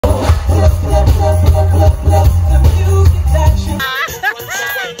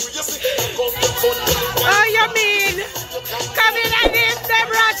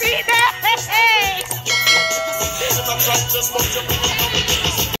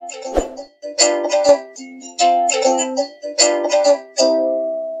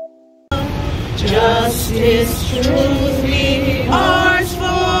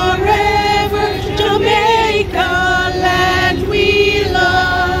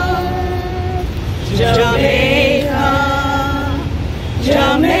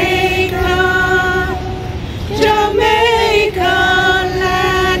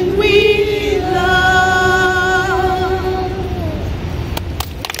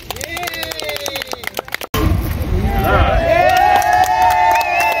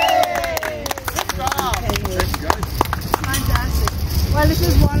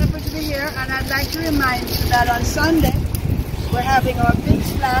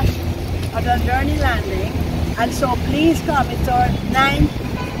at Dundurney Landing, and so please come. It's our 9th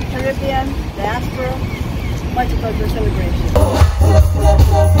Caribbean Diaspora Multicultural Celebration.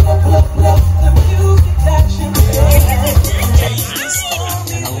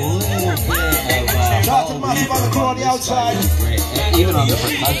 Even on the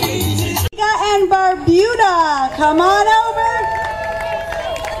percussion. Jamaica and Bermuda, come on over.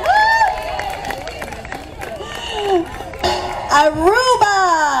 Aruba,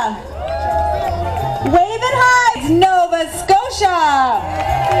 wave it high. Nova Scotia,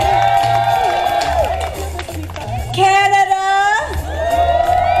 Canada,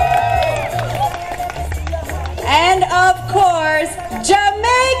 and of course,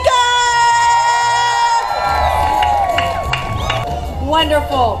 Jamaica.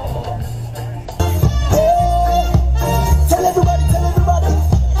 Wonderful. Tell everybody,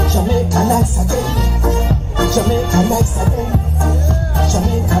 Jamaica nice again. Jamaica nice again.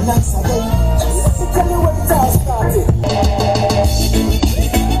 Jamaica nice again. Let me tell you what it all started.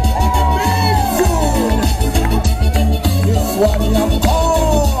 This one I'm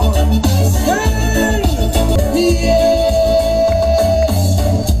on. Yes,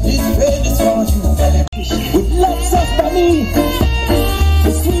 this pain is for you. With lots of money.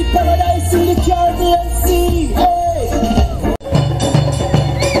 The sweet paradise in the Caribbean Sea. Hey.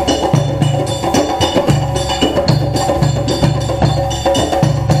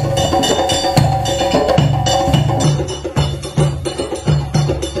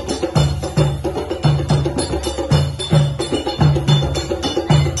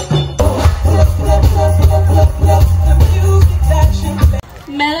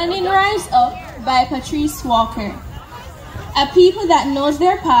 Melanin Rise Up by Patrice Walker. A people that knows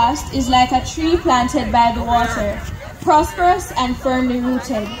their past is like a tree planted by the water, prosperous and firmly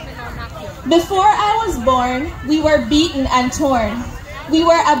rooted. Before I was born, we were beaten and torn. We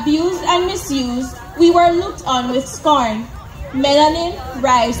were abused and misused. We were looked on with scorn. Melanin,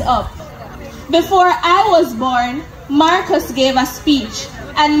 rise up. Before I was born, Marcus gave a speech,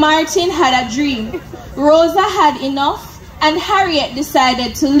 and Martin had a dream. Rosa had enough, and Harriet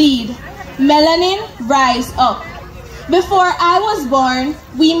decided to lead. Melanin, rise up. Before I was born,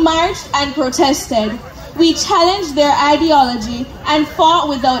 we marched and protested. We challenged their ideology and fought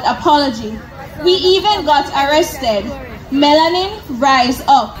without apology. We even got arrested. Melanin, rise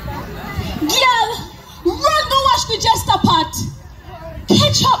up. Girl, run to wash the jester pot.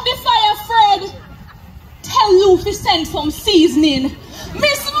 Catch up the fire, Fred. Tell Luffy send some seasoning.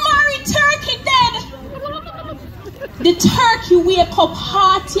 Miss Mary Turkey dead. The turkey wake up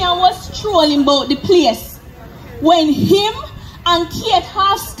hearty and was strolling about the place. When him and Kate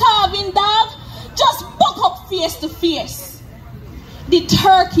half starving dog just buck up face to face. The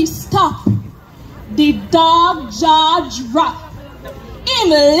turkey stop. The dog jaw drop. Him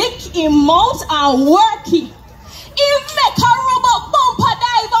lick him mouth and work it. Him make a robot bumper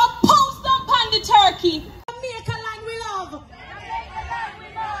dive and post up on the turkey. Jamaica land we love.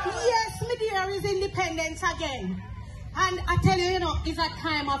 Yes, my dear, is independence again. And I tell you, it's a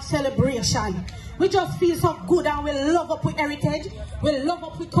time of celebration. We just feel so good and we love up with heritage, we love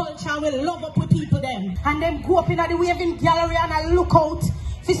up with culture, and we love up with people them. And them go up in the waving gallery and I look out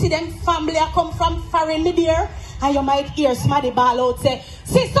to see them family come from foreign me dear. And you might hear somebody ball out say,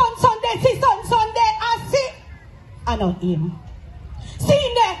 see son Sunday, see son Sunday, I see. I know him. See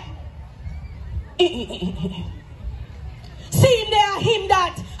him there. See him there, him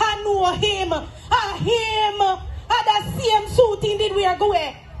that. I know him. Him. And that same suit in did we are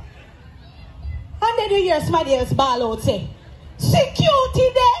going. And then you hear somebody else ball out say, see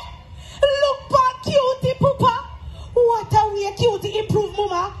cutie there. Look back cutie poopa. What a way cutie improve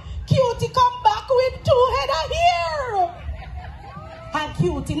mama. Cutie come back with 2 head of hair. And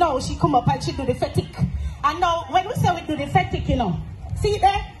cutie now she come up and she do the fetick. And now when we say we do the fetick, see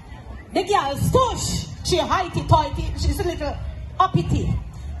there? The girl stush. She heighty toity. She's a little uppity.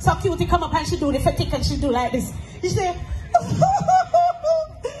 So cutie come up and she do the fetick and she do like this. She say, oh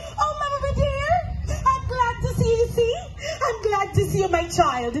mama dear, I'm glad to see you, see? I'm glad to see you, my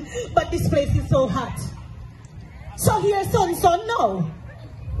child. But this place is so hot. So here son now.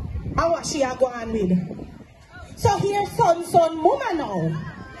 And what she are going with? So here son mama now.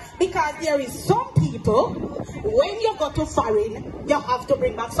 Because there is some people, when you go to foreign, you have to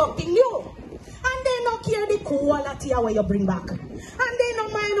bring back something new. And they don't care the quality of what you bring back. And they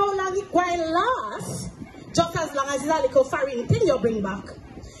don't mind how long it will last. Just as long as it's a little foreign thing you bring back.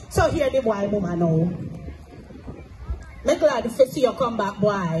 So here the boy mama now. I'm glad to see you come back,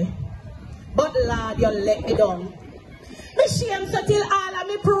 boy. But Lord, you let me down. Me shame so till all of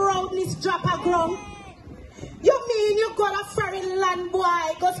me proudness drop a ground. You mean you got a foreign land,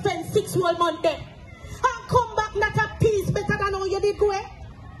 boy, go spend 6 whole months there. And come back not a piece better than how you did go.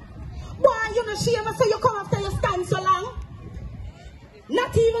 Why you not shame so you come after you stand so long?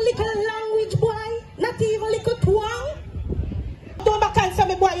 Not even little language, boy. Not even little twang. Don't back answer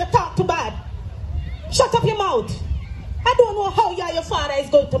me, boy, you talk too bad. Shut up your mouth. I don't know how you and your father is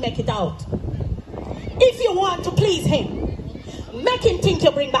going to make it out. If you want to please him, make him think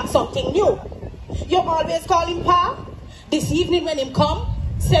you bring back something new. You always call him Pa. This evening when him come,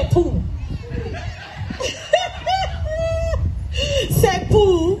 say Pooh. Say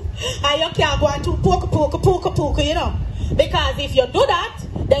Pooh. And you can't go and do poke, you know. Because if you do that,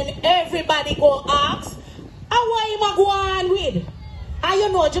 then everybody go ask, and what am I going with? And you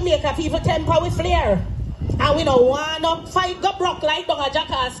know Jamaica people temper with flair. And we don't want to fight go broke like down a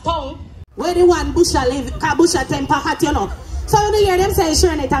jackass tongue. Where the one Busha live, cause Busha temper hot, you know. So you hear them say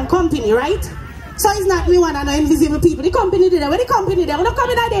Shernette and company, right? So it's not me one and no invisible people. The company there. Where the company there? We're not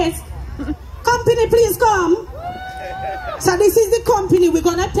coming at this. Company, please come. So this is the company we're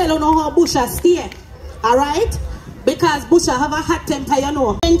gonna tell you how Busha stay. Alright? Because Busha have a hot temper, you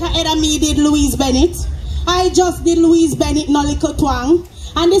know. Either me did Louise Bennett. I just did Louise Bennett, no little twang.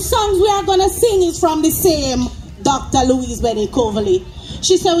 And the songs we are gonna sing is from the same Dr. Louise Bennett Coverley.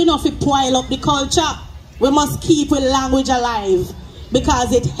 She said we not to pile up the culture. We must keep our language alive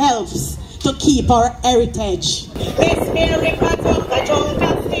because it helps to keep our heritage. Miss Mary Patonka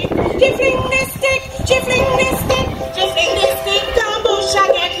Jonka stick, jiffling the stick, jiffling the stick, jiffling the stick, down Busha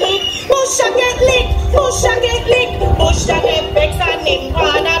get lick, Busha get lick, Busha get lick, Busha get vex and him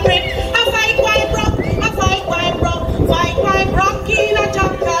wanna brick. I fight white rock, I fight white rock, fight white rock in a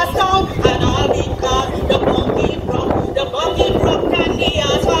jackass town, and all because the buggy rock and the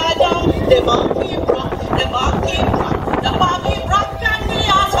asphalt down, the buggy rock, the buggy rock, the buggy rock and the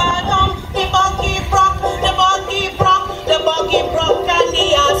asphalt down, the buggy rock, the buggy rock, the buggy rock and the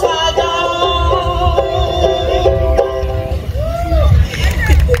asphalt down.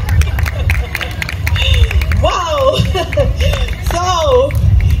 Wow! So,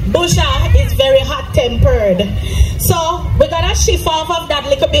 Busha is very hot-tempered. So, we're gonna shift off of that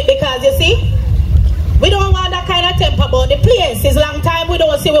little bit because you see, we don't want that kind of temper, but the place is long time we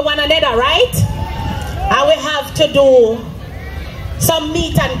don't see with one another, right? And we have to do some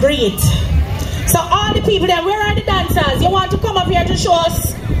meet and greet. So all the people there, where are the dancers? You want to come up here to show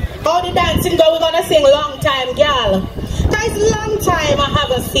us how the dancing go? We're gonna sing long time, girl. Guys, long time I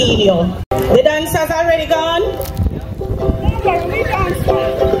haven't seen you. The dancers already gone?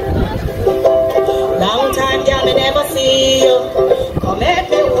 Long time, girl, me never see you. Come make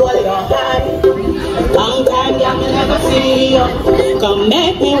me hold your hand. Long time, girl, me never see you. Come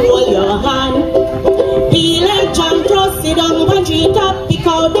make me hold your hand. Be like John Cross, sit down on tree top, pick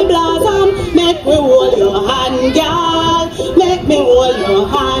out the blossom. Make me hold your hand, girl. Make me hold your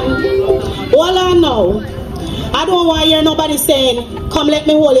hand. Hold on now. I don't want to hear nobody saying, come let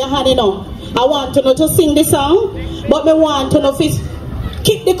me hold your hand, you know. I want to know to sing the song, but me want to know if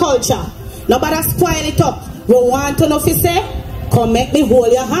keep the culture. Nobody spoil it up. We want to know if say, come make me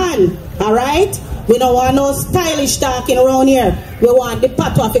hold your hand. Alright? We don't want no stylish talking around here. We want the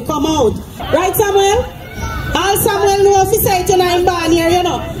patois to come out. Right, Samuel? All Samuel know if he say it in barn here, you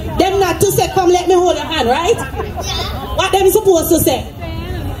know. Them not to say, come let me hold your hand, right? What them supposed to say?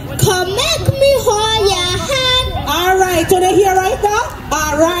 Come make me hold your hand. Alright, so they hear right now?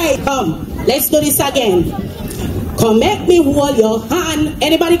 Alright, come. Let's do this again. Come make me hold your hand.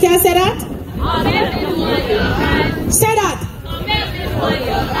 Anybody can say that? Come make me hold your hand. Say that. Come make me hold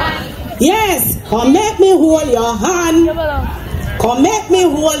your hand. Yes, come make me hold your hand. Come make me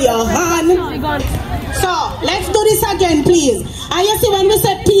hold your hand. So, let's do this again, please. And you see when we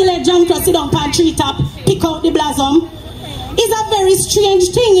say peel a jump to sit down on tree top, pick out the blossom. It's a very strange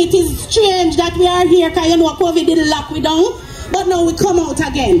thing. It is strange that we are here because you know COVID didn't lock we down. But now we come out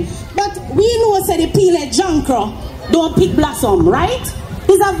again. But we know say the peel a junk don't pick blossom, right?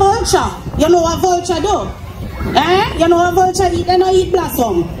 It's a vulture. You know what a vulture do? Eh? You know what a vulture eat? They don't eat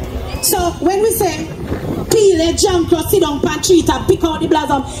blossom. So when we say peel a junk sit down on tree top, pick out the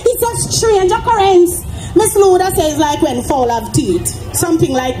blossom, it's a strange occurrence. Miss Luda says like when fowl have teeth.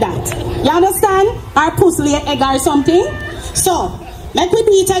 Something like that. You understand? Or puss lay egg or something. So, let me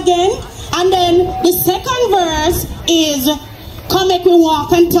do it again. And then the second verse is come make me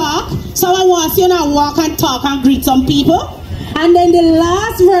walk and talk. So I want you to walk and talk and greet some people. And then the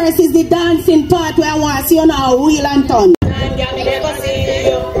last verse is the dancing part where I want you to wheel and turn.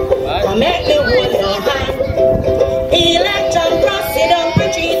 Come make me hold your hand. Election cross it up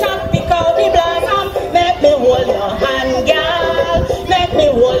and treat up, pick out the blossom. Make me hold your hand, girl. Make me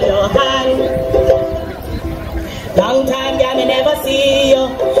hold your hand. Long time, girl, me never see you.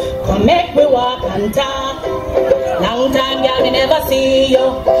 Come Come make we walk and talk. Long time, girl, me never see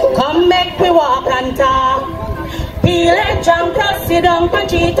you. Come make we walk and talk. Peel and jump, cross it down,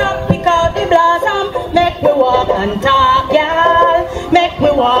 punch it up, pick out the blossom. Make we walk and talk, girl. Make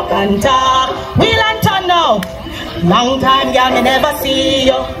we walk and talk. Wheel and turn now. Long time, girl, me never see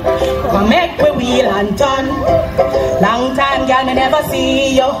you. Come make we wheel and turn. Long time, girl, me never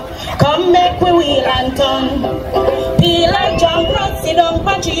see you. Come make we wheel and turn. Peel and jump, cross it down,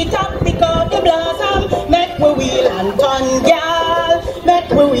 punch it up, pick out the blossom. Make we wheel and turn, girl. Make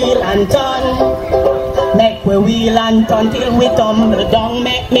we wheel and turn. Make we wheel and turn till we tumble down.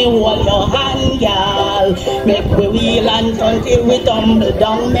 Make me hold your hand, girl. Make we wheel and turn till we tumble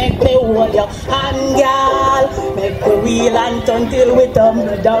down. Make me hold your hand, girl. Make we wheel and turn till we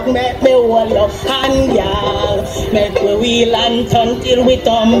tumble down. Make me hold your hand, girl. Make we wheel and turn till we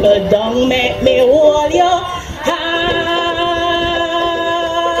tumble down. Make me hold your hand,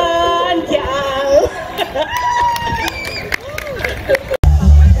 girl.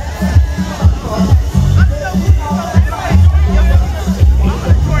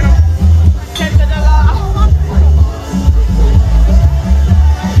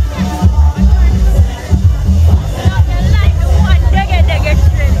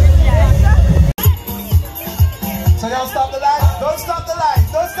 So don't stop the light, don't stop the light,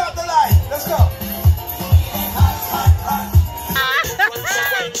 don't stop the light. Let's go.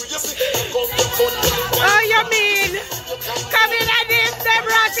 Oh, you mean? Come in and dip them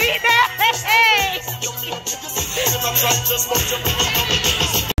rotty there.